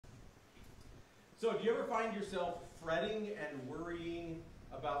So do you ever find yourself fretting and worrying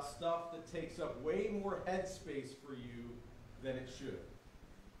about stuff that takes up way more headspace for you than it should?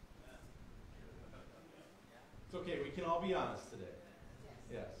 It's okay, we can all be honest today.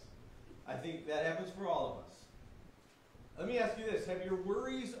 Yes. I think that happens for all of us. Let me ask you this. Have your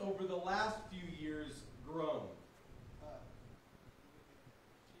worries over the last few years grown?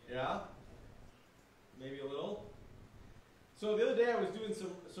 Yeah? Maybe a little? So the other day I was doing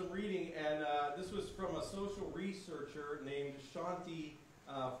some reading, and this was from a social researcher named Shanti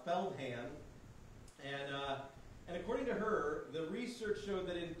Feldhan. And according to her, the research showed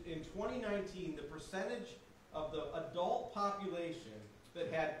that in 2019, the percentage of the adult population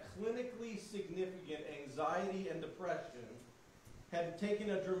that had clinically significant anxiety and depression had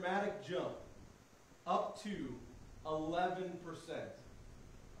taken a dramatic jump up to 11%.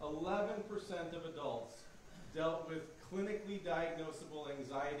 11% of adults dealt with clinically diagnosable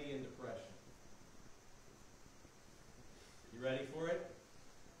anxiety and depression. You ready for it?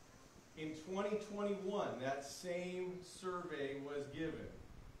 In 2021, that same survey was given.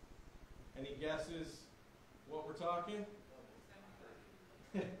 Any guesses what we're talking?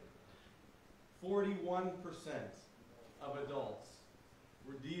 41% of adults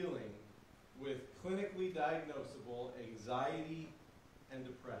were dealing with clinically diagnosable anxiety and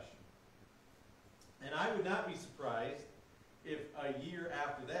depression. And I would not be surprised if a year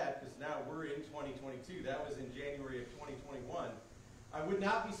after that, because now we're in 2022, that was in January of 2021, I would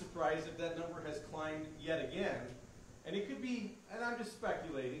not be surprised if that number has climbed yet again. And it could be, and I'm just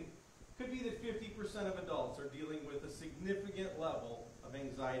speculating, could be that 50% of adults are dealing with a significant level of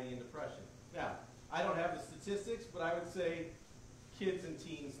anxiety and depression. Now, I don't have the statistics, but I would say kids and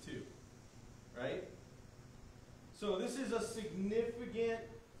teens too, right? So this is a significant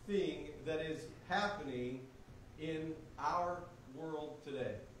thing that is happening in our world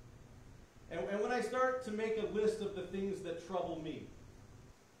today. And when I start to make a list of the things that trouble me,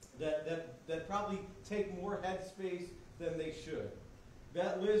 that probably take more headspace than they should,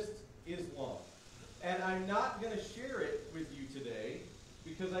 that list is long. And I'm not going to share it with you today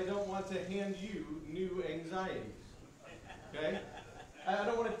because I don't want to hand you new anxieties. Okay? I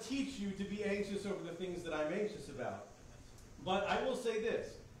don't want to teach you to be anxious over the things that I'm anxious about. But I will say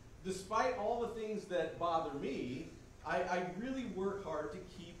this. Despite all the things that bother me, I really work hard to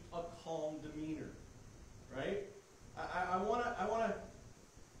keep a calm demeanor. Right? I want to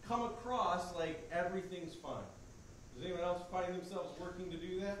come across like everything's fine. Does anyone else find themselves working to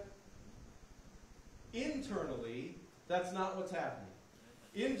do that? Internally, that's not what's happening.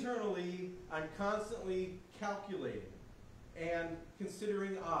 Internally, I'm constantly calculating and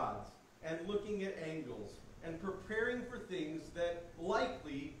considering odds and looking at angles and preparing for things that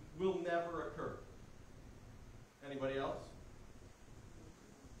likely will never occur. Anybody else?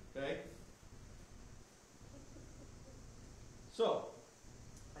 Okay? So,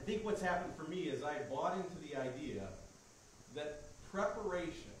 I think what's happened for me is I bought into the idea that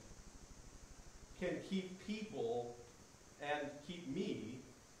preparation can keep people and keep me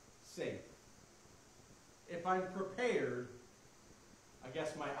safe. If I'm prepared, I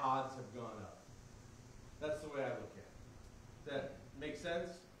guess my odds have gone up. That's the way I look at it. Does that make sense?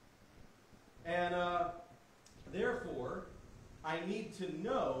 And therefore, I need to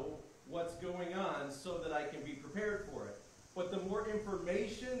know what's going on so that I can be prepared for it. But the more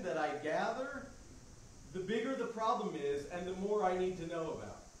information that I gather, the bigger the problem is and the more I need to know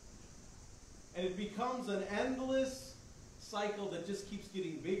about. And it becomes an endless cycle that just keeps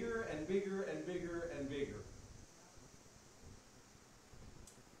getting bigger and bigger and bigger and bigger.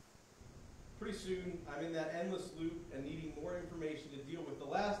 Pretty soon, I'm in that endless loop and needing more information to deal with the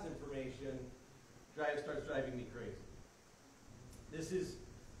last information starts driving me crazy. This is,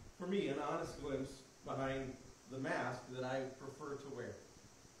 for me, an honest glimpse behind the mask that I prefer to wear.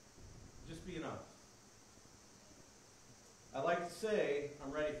 Just being honest. I like to say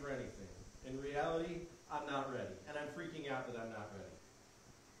I'm ready for anything. In reality, I'm not ready. And I'm freaking out that I'm not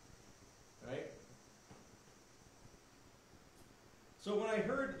ready. Right? So when I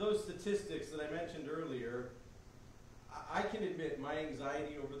heard those statistics that I mentioned earlier, I can admit my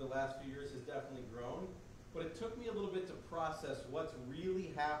anxiety over the last few years has definitely grown, but it took me a little bit to process what's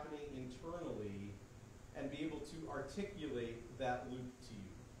really happening internally and be able to articulate that loop to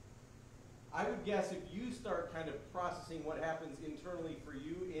you. I would guess if you start kind of processing what happens internally for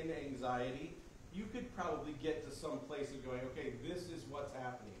you in anxiety, you could probably get to some place of going, okay, this is what's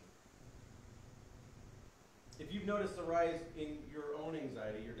happening. If you've noticed a rise in your own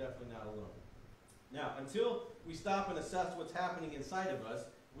anxiety, you're definitely not alone. Now, until we stop and assess what's happening inside of us,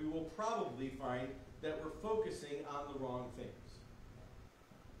 we will probably find that we're focusing on the wrong things.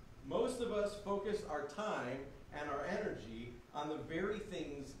 Most of us focus our time and our energy on the very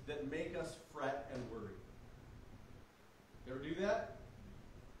things that make us fret and worry. You ever do that?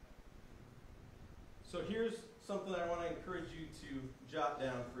 So here's something I want to encourage you to jot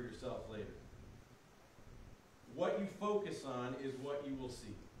down for yourself later. What you focus on is what you will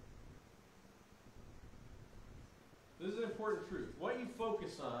see. This is an important truth. What you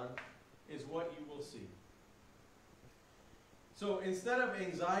focus on is what you will see. So instead of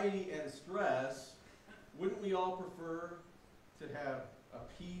anxiety and stress, wouldn't we all prefer to have a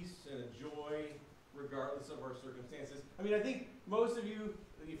peace and a joy regardless of our circumstances? I mean, I think most of you,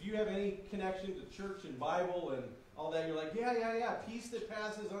 if you have any connection to church and Bible and all that, you're like, yeah, peace that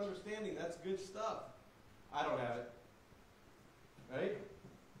passes understanding, that's good stuff. I don't have it. Right?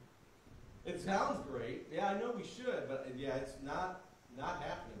 It sounds great. Yeah, I know we should, but yeah, it's not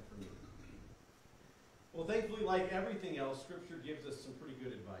happening for me. Well, thankfully, like everything else, Scripture gives us some pretty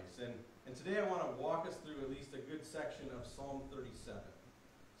good advice. And today I want to walk us through at least a good section of Psalm 37.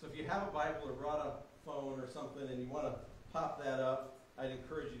 So if you have a Bible or brought a phone or something and you want to pop that up, I'd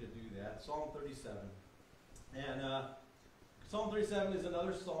encourage you to do that. Psalm 37. And Psalm 37 is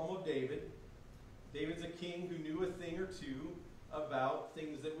another psalm of David. David's a king who knew a thing or two about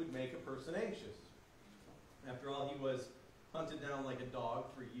things that would make a person anxious. After all, he was hunted down like a dog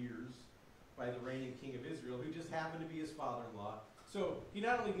for years by the reigning king of Israel, who just happened to be his father-in-law. So he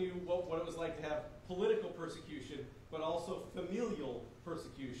not only knew what it was like to have political persecution, but also familial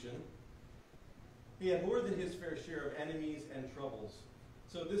persecution. He had more than his fair share of enemies and troubles.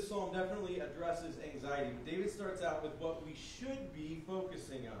 So this psalm definitely addresses anxiety. But David starts out with what we should be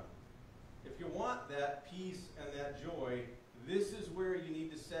focusing on. If you want that peace and that joy, this is where you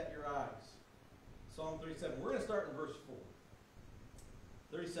need to set your eyes. Psalm 37. We're going to start in verse 4.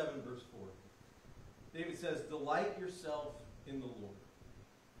 37 verse 4. David says, "Delight yourself in the Lord,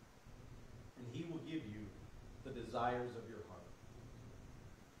 and he will give you the desires of your heart.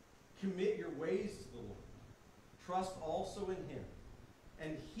 Commit your ways to the Lord. Trust also in him,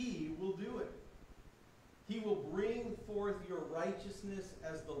 and he will do it. He will bring forth your righteousness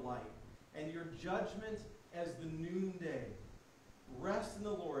as the light, and your judgment as the noonday. Rest in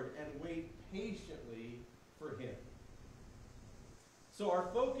the Lord and wait patiently for him." So our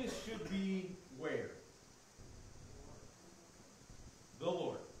focus should be where? The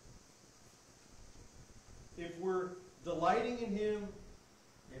Lord. If we're delighting in him,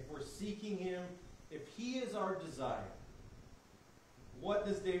 if we're seeking him, if he is our desire, what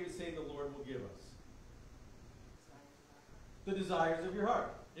does David say the Lord will give us? The desires of your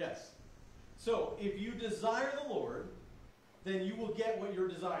heart. Yes. So, if you desire the Lord, then you will get what you're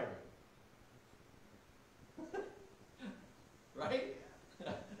desiring. Right?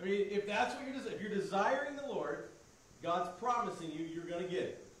 I mean, if that's what if you're desiring the Lord, God's promising you, you're going to get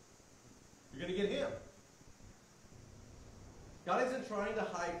it. You're going to get him. God isn't trying to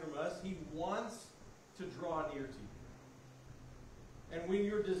hide from us. He wants to draw near to you. And when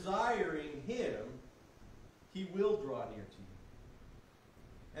you're desiring him, he will draw near to you.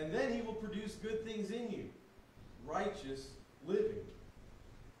 And then he will produce good things in you. Righteous living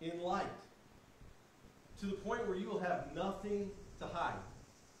in light. To the point where you will have nothing to hide.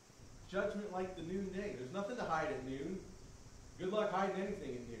 Judgment like the noonday. There's nothing to hide at noon. Good luck hiding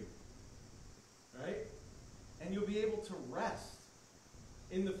anything at noon. Right? And you'll be able to rest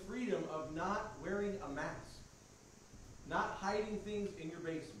in the freedom of not wearing a mask. Not hiding things in your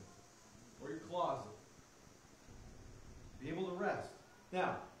basement or your closet. Be able to rest.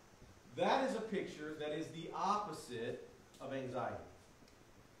 Now, that is a picture that is the opposite of anxiety.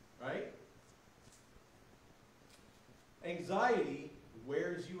 Right? Anxiety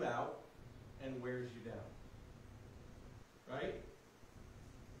wears you out and wears you down. Right?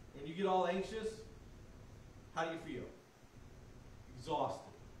 When you get all anxious, how do you feel?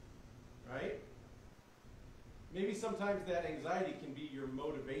 Exhausted. Right? Maybe sometimes that anxiety can be your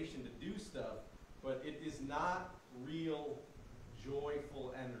motivation to do stuff, but it is not real,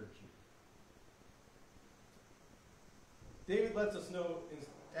 joyful energy. David lets us know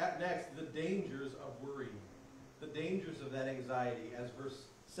next the dangers of worrying. The dangers of that anxiety as verse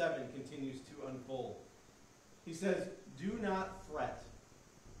 7 continues to unfold. He says, "Do not fret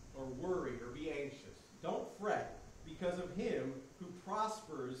or worry or be anxious. Don't fret because of him who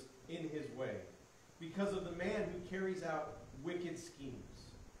prospers in his way, because of the man who carries out wicked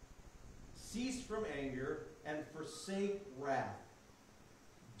schemes. Cease from anger and forsake wrath.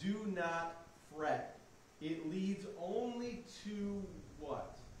 Do not fret. It leads only to"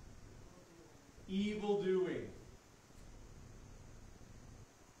 what? Evil doing.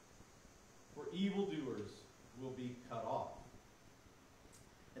 For evildoers will be cut off.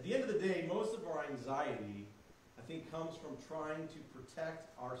 At the end of the day, most of our anxiety, I think, comes from trying to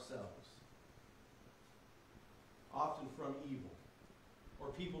protect ourselves, often from evil, or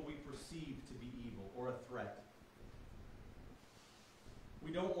people we perceive to be evil, or a threat.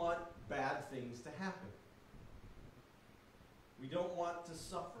 We don't want bad things to happen. We don't want to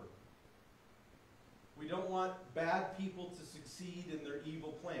suffer. We don't want bad people to succeed in their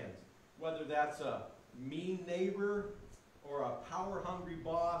evil plans, whether that's a mean neighbor or a power-hungry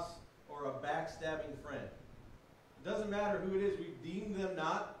boss or a backstabbing friend. It doesn't matter who it is. We've deemed them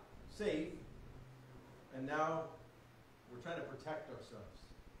not safe, and now we're trying to protect ourselves.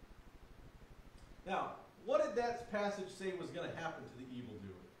 Now, what did that passage say was going to happen to the evildoer?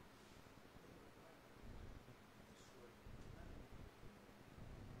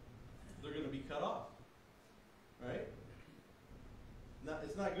 They're going to be cut off. Right?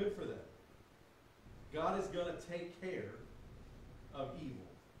 It's not good for them. God is going to take care of evil.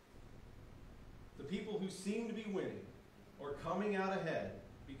 The people who seem to be winning or coming out ahead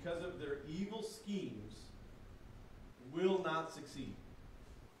because of their evil schemes will not succeed.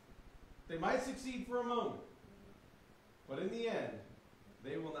 They might succeed for a moment, but in the end,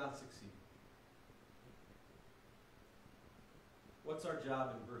 they will not succeed. What's our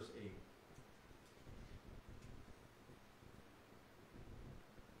job in verse 8?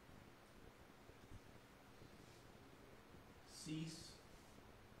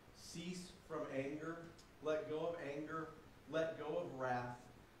 Cease from anger. Let go of anger. Let go of wrath.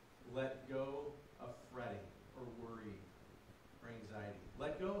 Let go of fretting or worrying or anxiety.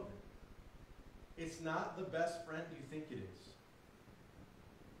 Let go of it. It's not the best friend you think it is.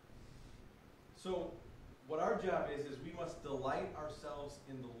 So, what our job is we must delight ourselves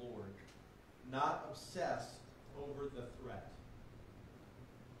in the Lord, not obsess over the threat.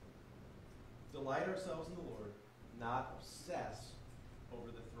 Delight ourselves in the Lord, not obsess over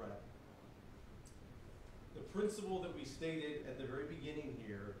the threat. The principle that we stated at the very beginning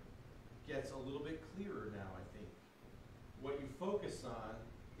here gets a little bit clearer now, I think. What you focus on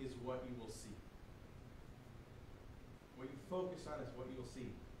is what you will see. What you focus on is what you will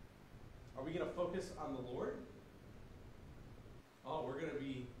see. Are we going to focus on the Lord? Oh,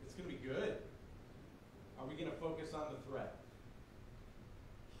 it's going to be good. Are we going to focus on the threat?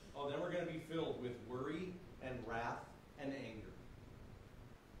 Oh, then we're going to be filled with worry and wrath and anger.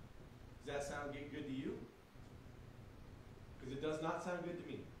 Does that sound good to you? Because it does not sound good to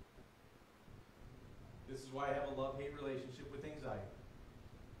me. This is why I have a love-hate relationship with anxiety.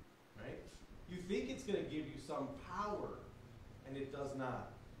 Right? You think it's going to give you some power, and it does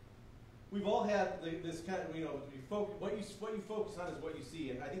not. We've all had this kind of, what you focus on is what you see.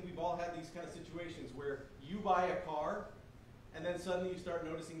 And I think we've all had these kind of situations where you buy a car, and then suddenly you start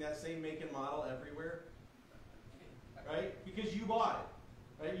noticing that same make and model everywhere. Right? Because you bought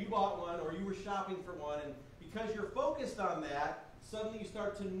it. Right? You bought one, or you were shopping for one, and because you're focused on that, suddenly you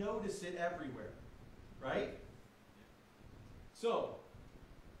start to notice it everywhere. Right? So,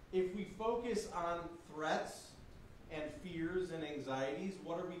 if we focus on threats and fears and anxieties,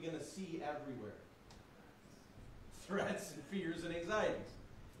 what are we going to see everywhere? Threats and fears and anxieties.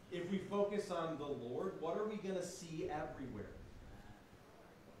 If we focus on the Lord, what are we going to see everywhere?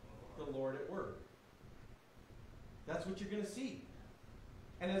 The Lord at work. That's what you're going to see.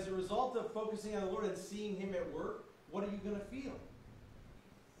 And as a result of focusing on the Lord and seeing Him at work, what are you going to feel?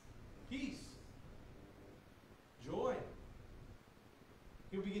 Peace. Joy.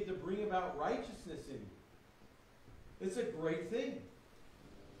 He'll begin to bring about righteousness in you. It's a great thing.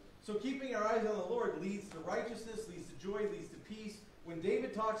 So keeping our eyes on the Lord leads to righteousness, leads to joy, leads to peace. When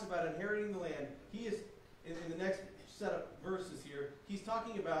David talks about inheriting the land, he is, in the next set of verses here, he's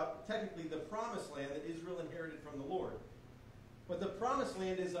talking about, technically, the promised land that Israel inherited from the Lord. But the promised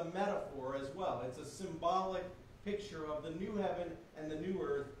land is a metaphor as well. It's a symbolic picture of the new heaven and the new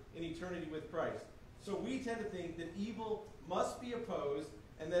earth in eternity with Christ. So we tend to think that evil must be opposed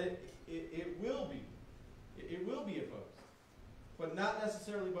and that it will be. It will be opposed. But not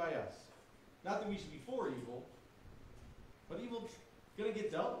necessarily by us. Not that we should be for evil, but evil is going to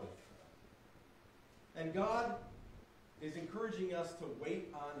get dealt with. And God is encouraging us to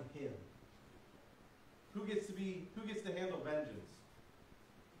wait on Him. Who gets to handle vengeance?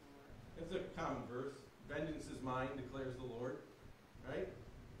 It's a common verse. Vengeance is mine, declares the Lord. Right?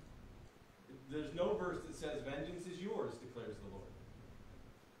 There's no verse that says, vengeance is yours, declares the Lord.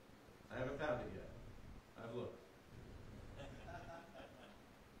 I haven't found it yet. I've looked.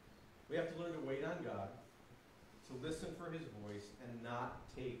 We have to learn to wait on God, to listen for His voice, and not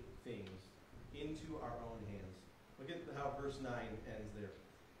take things into our own hands. Look at how verse 9 ends there.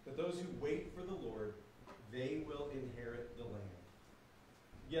 But those who wait for the Lord, they will inherit the land.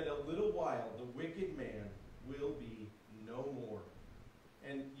 Yet a little while the wicked man will be no more.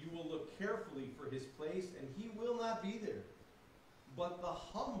 And you will look carefully for his place, and he will not be there. But the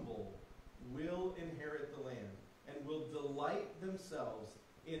humble will inherit the land, and will delight themselves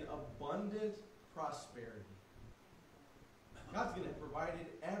in abundant prosperity. God's going to have provided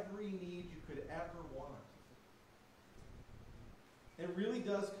every need you could ever want. It really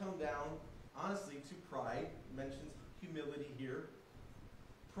does come down, honestly, to pride. It mentions humility here.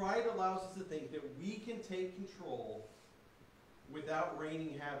 Pride allows us to think that we can take control without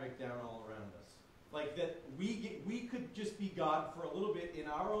raining havoc down all around us. Like that we could just be God for a little bit in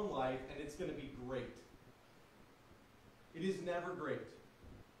our own life, and it's going to be great. It is never great.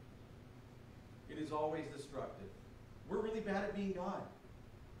 It is always destructive. We're really bad at being God.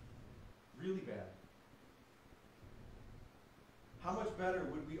 Really bad. How much better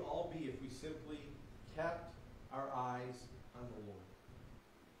would we all be if we simply kept our eyes on the Lord?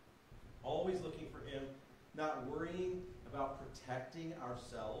 Always looking for Him, not worrying about protecting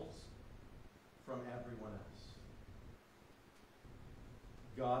ourselves from everyone else.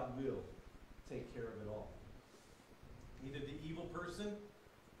 God will take care of it all. Either the evil person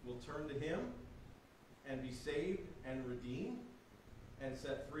will turn to Him and be saved and redeemed and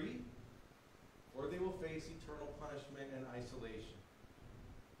set free, or they will face eternal punishment and isolation.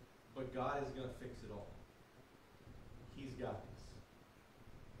 But God is going to fix it all. He's got this.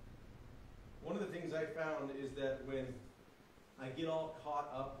 One of the things I found is that when I get all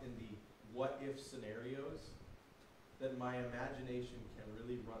caught up in the what-if scenarios, that my imagination can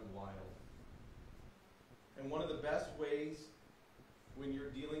really run wild. And one of the best ways when you're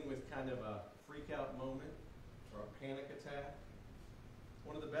dealing with kind of a freak-out moment or a panic attack,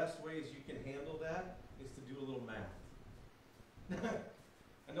 one of the best ways you can handle that is to do a little math.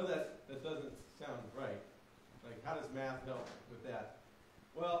 I know that doesn't sound right. Like, how does math help with that?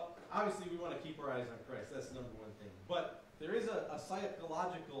 Well, obviously we want to keep our eyes on Christ. That's the number one thing. But there is a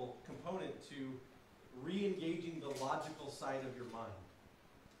psychological component to re-engaging the logical side of your mind.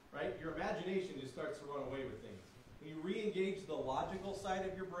 Right? Your imagination just starts to run away with things. When you re-engage the logical side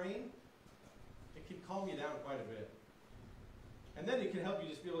of your brain, it can calm you down quite a bit. And then it can help you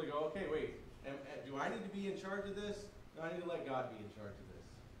just be able to go, okay, wait, do I need to be in charge of this? No, I need to let God be in charge of this.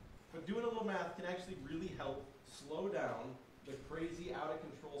 But doing a little math can actually really help slow down the crazy,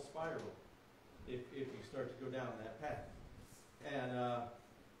 out-of-control spiral if you start to go down that path. And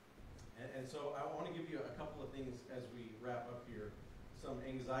so I want to give you a couple of things as we wrap up here. Some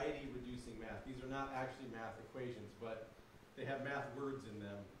anxiety-reducing math. These are not actually math equations, but they have math words in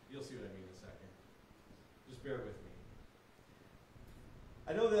them. You'll see what I mean in a second. Just bear with me.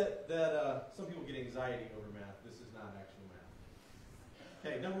 I know that some people get anxiety over math. This is not actual math.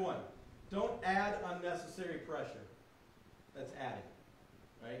 Okay, number one, don't add unnecessary pressure. That's adding,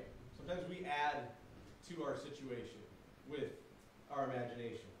 right? Sometimes we add to our situation with our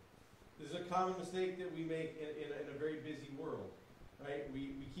imagination. This is a common mistake that we make in a very busy world, right?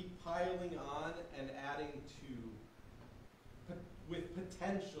 We keep piling on and adding to with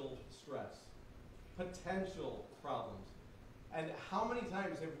potential stress, potential problems. And how many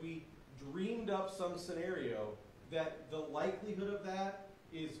times have we dreamed up some scenario that the likelihood of that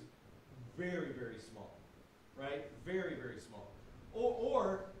is very, very small, right? Very, very small.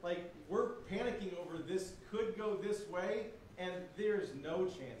 Or like, we're panicking over this could go this way, and there's no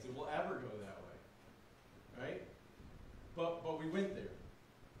chance it will ever go that way, right? But we went there.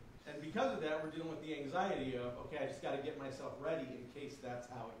 And because of that, we're dealing with the anxiety of, okay, I just got to get myself ready in case that's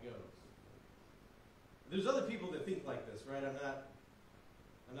how it goes. There's other people that think like this, right?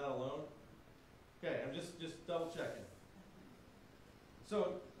 I'm not alone. Okay, I'm just double checking.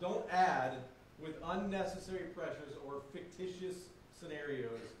 So don't add with unnecessary pressures or fictitious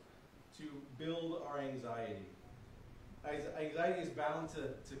scenarios to build our anxiety. Anxiety is bound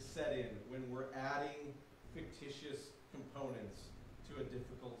to set in when we're adding fictitious components to a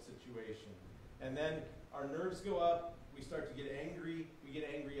difficult situation. And then our nerves go up, we start to get angry, we get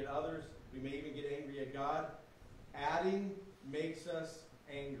angry at others, we may even get angry at God. Adding makes us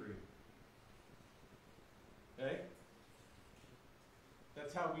angry. Okay?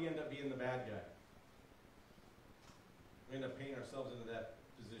 That's how we end up being the bad guy. We end up painting ourselves into that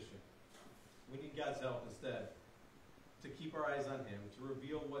position. We need God's help instead to keep our eyes on Him, to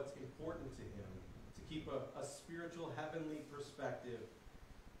reveal what's important to Him, to keep a spiritual, heavenly perspective,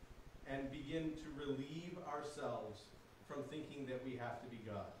 and begin to relieve ourselves from thinking that we have to be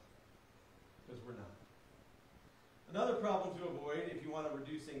God. Because we're not. Another problem to avoid if you want to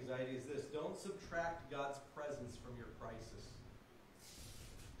reduce anxiety is this: don't subtract God's presence from your crisis.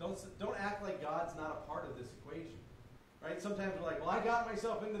 Don't act like God's not a part of this equation. Right? Sometimes we're like, well, I got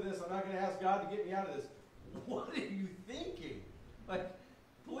myself into this. I'm not going to ask God to get me out of this. What are you thinking? Like,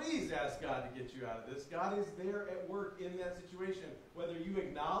 please ask God to get you out of this. God is there at work in that situation. Whether you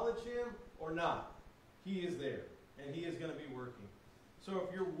acknowledge Him or not, He is there. And He is going to be working. So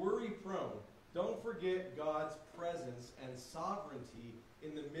if you're worry prone, don't forget God's presence and sovereignty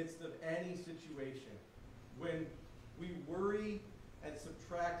in the midst of any situation. When we worry and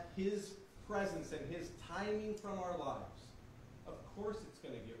subtract His presence and His timing from our lives, of course it's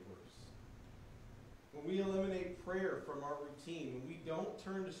going to get worse. When we eliminate prayer from our routine, when we don't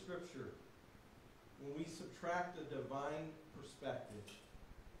turn to Scripture, when we subtract a divine perspective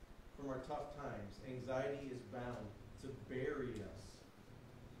from our tough times, anxiety is bound to bury us,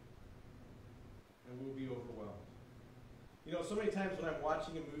 and we'll be overwhelmed. You know, so many times when I'm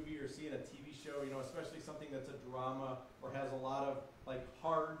watching a movie or seeing a TV show, you know, especially something that's a drama or has a lot of, like,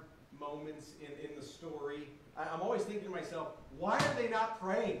 hard moments in the story, I'm always thinking to myself, why are they not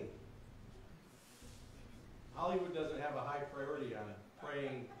praying? Hollywood doesn't have a high priority on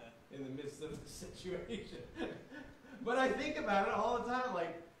praying in the midst of the situation. But I think about it all the time,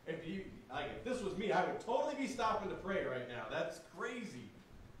 like, if this was me, I would totally be stopping to pray right now. That's crazy.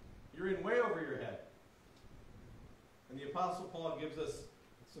 You're in way over your head. And the Apostle Paul gives us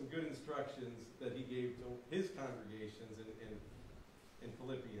some good instructions that he gave to his congregations in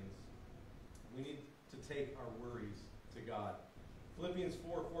Philippians. We need to take our worries to God. Philippians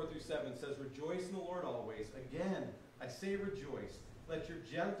 4:4-7 says, "Rejoice in the Lord always. Again, I say rejoice. Let your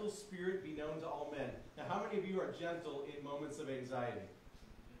gentle spirit be known to all men." Now, how many of you are gentle in moments of anxiety?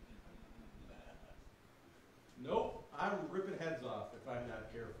 Nope. I'm ripping heads off if I'm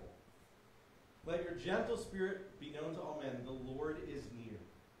not careful. Let your gentle spirit be known to all men. The Lord is near.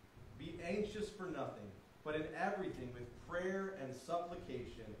 Be anxious for nothing, but in everything with prayer and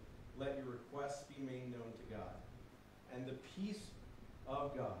supplication, let your requests be made known to God. And the peace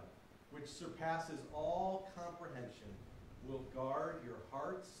of God, which surpasses all comprehension, will guard your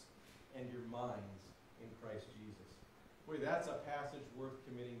hearts and your minds in Christ Jesus. Boy, that's a passage worth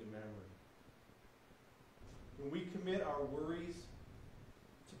committing to memory. When we commit our worries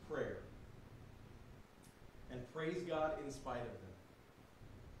to prayer and praise God in spite of them,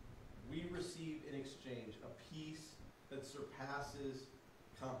 we receive in exchange a peace that surpasses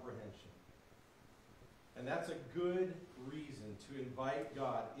comprehension. And that's a good reason to invite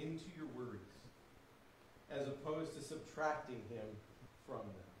God into your worries, as opposed to subtracting Him from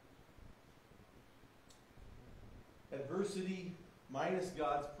them. Adversity minus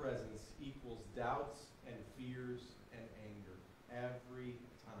God's presence equals doubts and fears and anger every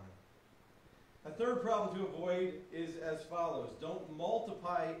time. A third problem to avoid is as follows. Don't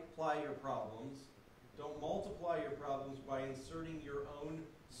multiply your problems. Don't multiply your problems by inserting your own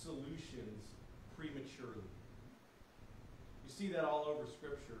solutions prematurely. You see that all over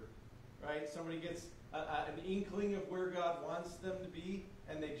Scripture, right? Somebody gets an inkling of where God wants them to be,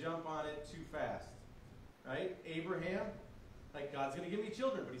 and they jump on it too fast, right? Abraham, like, God's going to give me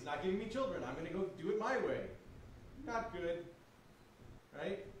children, but He's not giving me children. I'm going to go do it my way. Not good,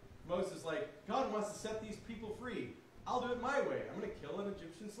 right? Moses, like, God wants to set these people free. I'll do it my way. I'm going to kill an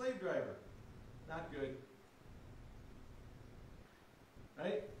Egyptian slave driver. Not good.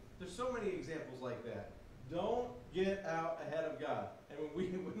 Right? There's so many examples like that. Don't get out ahead of God. And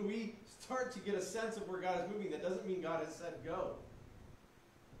when we start to get a sense of where God is moving, that doesn't mean God has said go.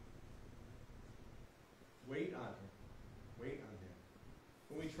 Wait on Him. Wait on Him.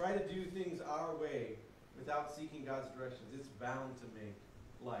 When we try to do things our way without seeking God's directions, it's bound to make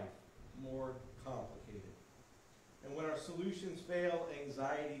life more complicated. And when our solutions fail,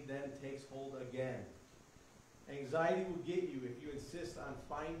 anxiety then takes hold again. Anxiety will get you if you insist on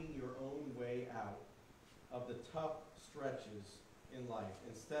finding your own way out of the tough stretches in life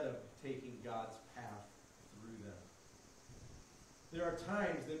instead of taking God's path through them. There are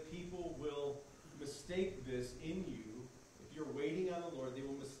times that people will mistake this in you. If you're waiting on the Lord, they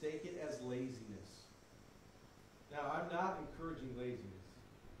will mistake it as laziness. Now, I'm not encouraging laziness.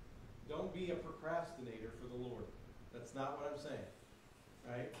 Don't be a procrastinator for the Lord. That's not what I'm saying.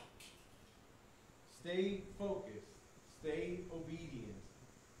 Right? Stay focused. Stay obedient.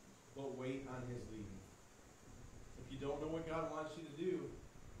 But wait on His leading. If you don't know what God wants you to do,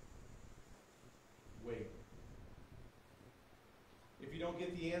 wait. If you don't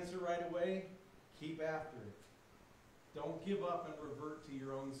get the answer right away, keep after it. Don't give up and revert to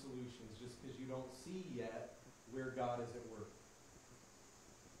your own solutions just because you don't see yet where God is at work.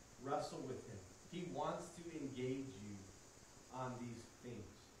 Wrestle with Him. He wants to engage you on these things.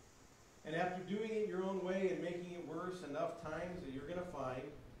 And after doing it your own way and making it worse enough times, that you're going to find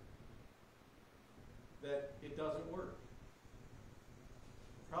that it doesn't work.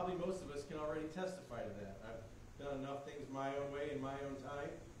 probably most of us can already testify to that. I've done enough things my own way in my own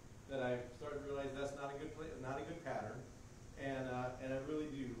time that I've started to realize that's not a good pattern, and I really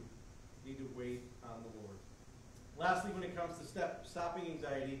do need to wait on the Lord. Lastly, when it comes to stopping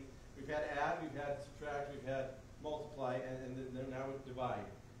anxiety, we've had add, we've had subtract, we've had multiply, and then now with divide.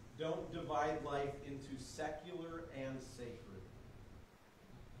 Don't divide life into secular and sacred.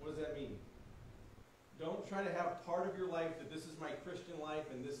 What does that mean? Don't try to have part of your life that this is my Christian life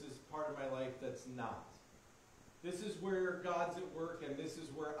and this is part of my life that's not. This is where God's at work and this is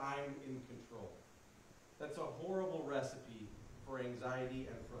where I'm in control. That's a horrible recipe for anxiety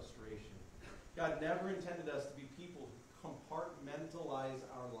and frustration. God never intended us to be people who compartmentalize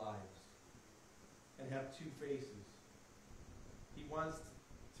our lives and have two faces. He wants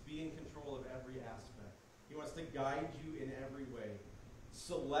to be in control of every aspect. He wants to guide you in every way.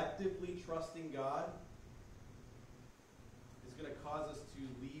 Selectively trusting God is going to cause us to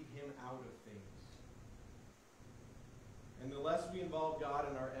leave him out of things. And the less we involve God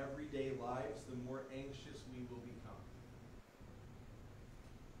in our everyday lives, the more anxious we will become.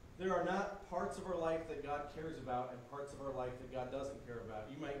 There are not parts of our life that God cares about and parts of our life that God doesn't care about.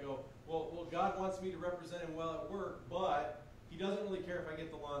 You might go, well, God wants me to represent him well at work, but he doesn't really care if I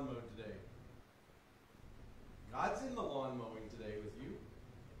get the lawn mowed today. God's in the lawn mowing today with you.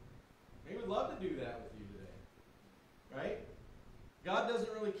 He would love to do that with you today. Right? God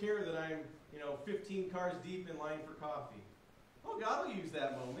doesn't really care that I'm, 15 cars deep in line for coffee. Oh, God will use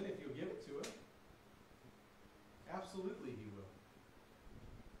that moment if you'll give it to him. Absolutely he will.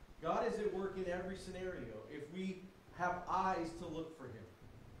 God is at work in every scenario if we have eyes to look for him.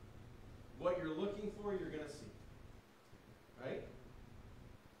 What you're looking for, you're going to see. Right?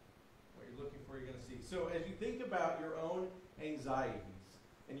 What you're looking for, you're going to see. So as you think about your own anxieties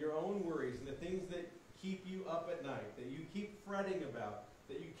and your own worries and the things that keep you up at night, that you keep fretting about,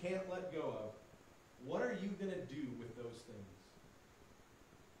 that you can't let go of, what are you going to do with those things?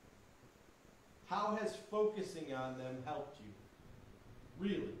 How has focusing on them helped you?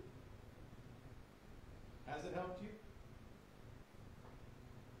 Really? Has it helped you?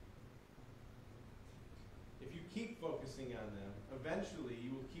 If you keep focusing on them, eventually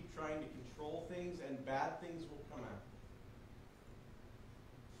you will keep trying to control things and bad things will come out.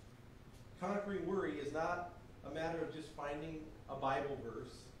 Conquering worry is not a matter of just finding a Bible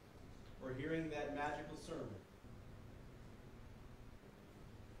verse or hearing that magical sermon.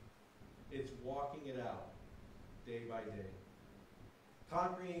 It's walking it out day by day.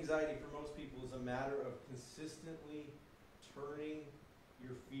 Conquering anxiety for most people is a matter of consistently turning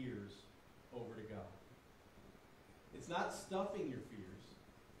your fears over to God. It's not stuffing your fears.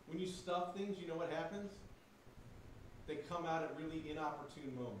 When you stuff things, you know what happens? They come out at really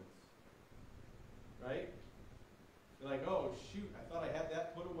inopportune moments. Right? You're like, oh, shoot, I thought I had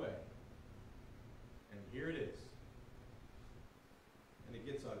that put away. And here it is. And it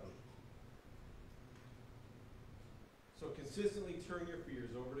gets ugly. So consistently turn your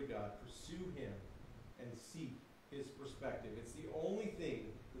fears over to God. Pursue him and seek his perspective. It's the only thing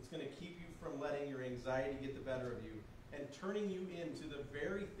that's going to keep you from letting your anxiety get the better of you and turning you into the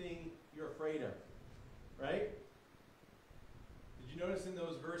very thing you're afraid of. Right? Did you notice in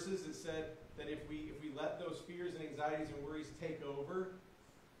those verses it said that if we let those fears and anxieties and worries take over,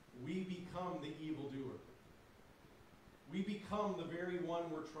 we become the evildoer. We become the very one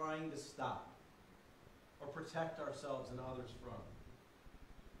we're trying to stop or protect ourselves and others from.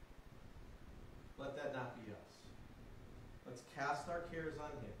 Let that not be us. Let's cast our cares on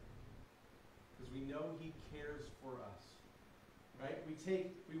him because we know he cares for us. Right?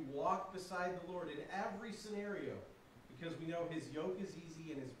 We walk beside the Lord in every scenario because we know his yoke is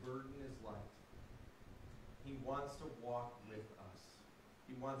easy and his burden is light. He wants to walk with us.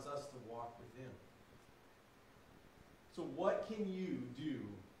 He wants us to walk with him. So what can you do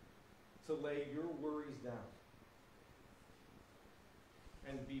to lay your worries down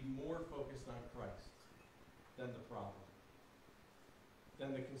and be more focused on Christ than the problem,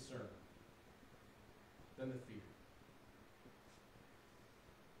 than the concern, than the fear?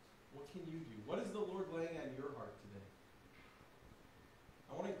 What can you do? What is the Lord laying on your heart today?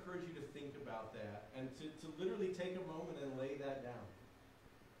 I want to encourage you to think about that and to literally take a moment and lay that down.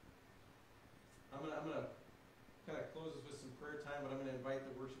 I'm going to kind of close this with some prayer time, but I'm going to invite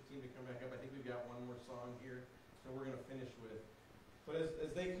the worship team to come back up. I think we've got one more song here that we're going to finish with. But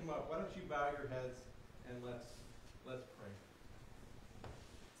as they come up, why don't you bow your heads and let's pray.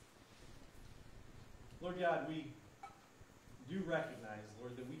 Lord God, we do recognize,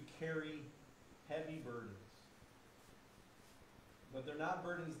 Lord, that we carry heavy burdens. But they're not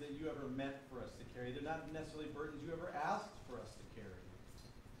burdens that you ever meant for us to carry. They're not necessarily burdens you ever asked for us to carry.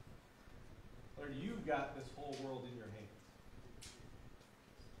 Lord, you've got this whole world in your hands.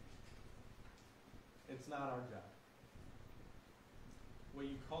 It's not our job. What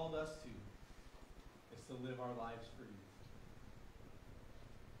you called us to is to live our lives for you.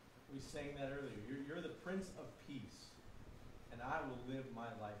 We sang that earlier. You're the Prince of Peace, and I will live my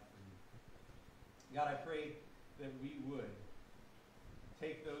life for you. God, I pray that we would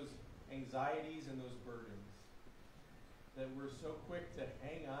take those anxieties and those burdens that we're so quick to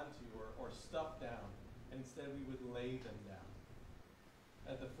hang on to or stuff down, and instead we would lay them down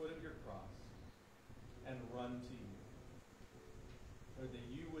at the foot of your cross and run to you. Or that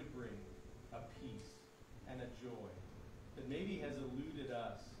you would bring a peace and a joy that maybe has eluded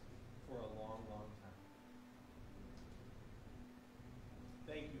us for a long, long time.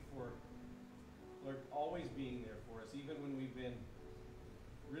 Thank you for, Lord, always being there for us, even when we've been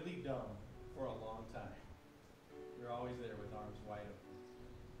really dumb for a long time. You're always there with arms wide open.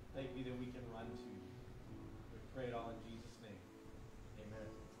 Thank you that we can run to you. We pray it all in Jesus' name.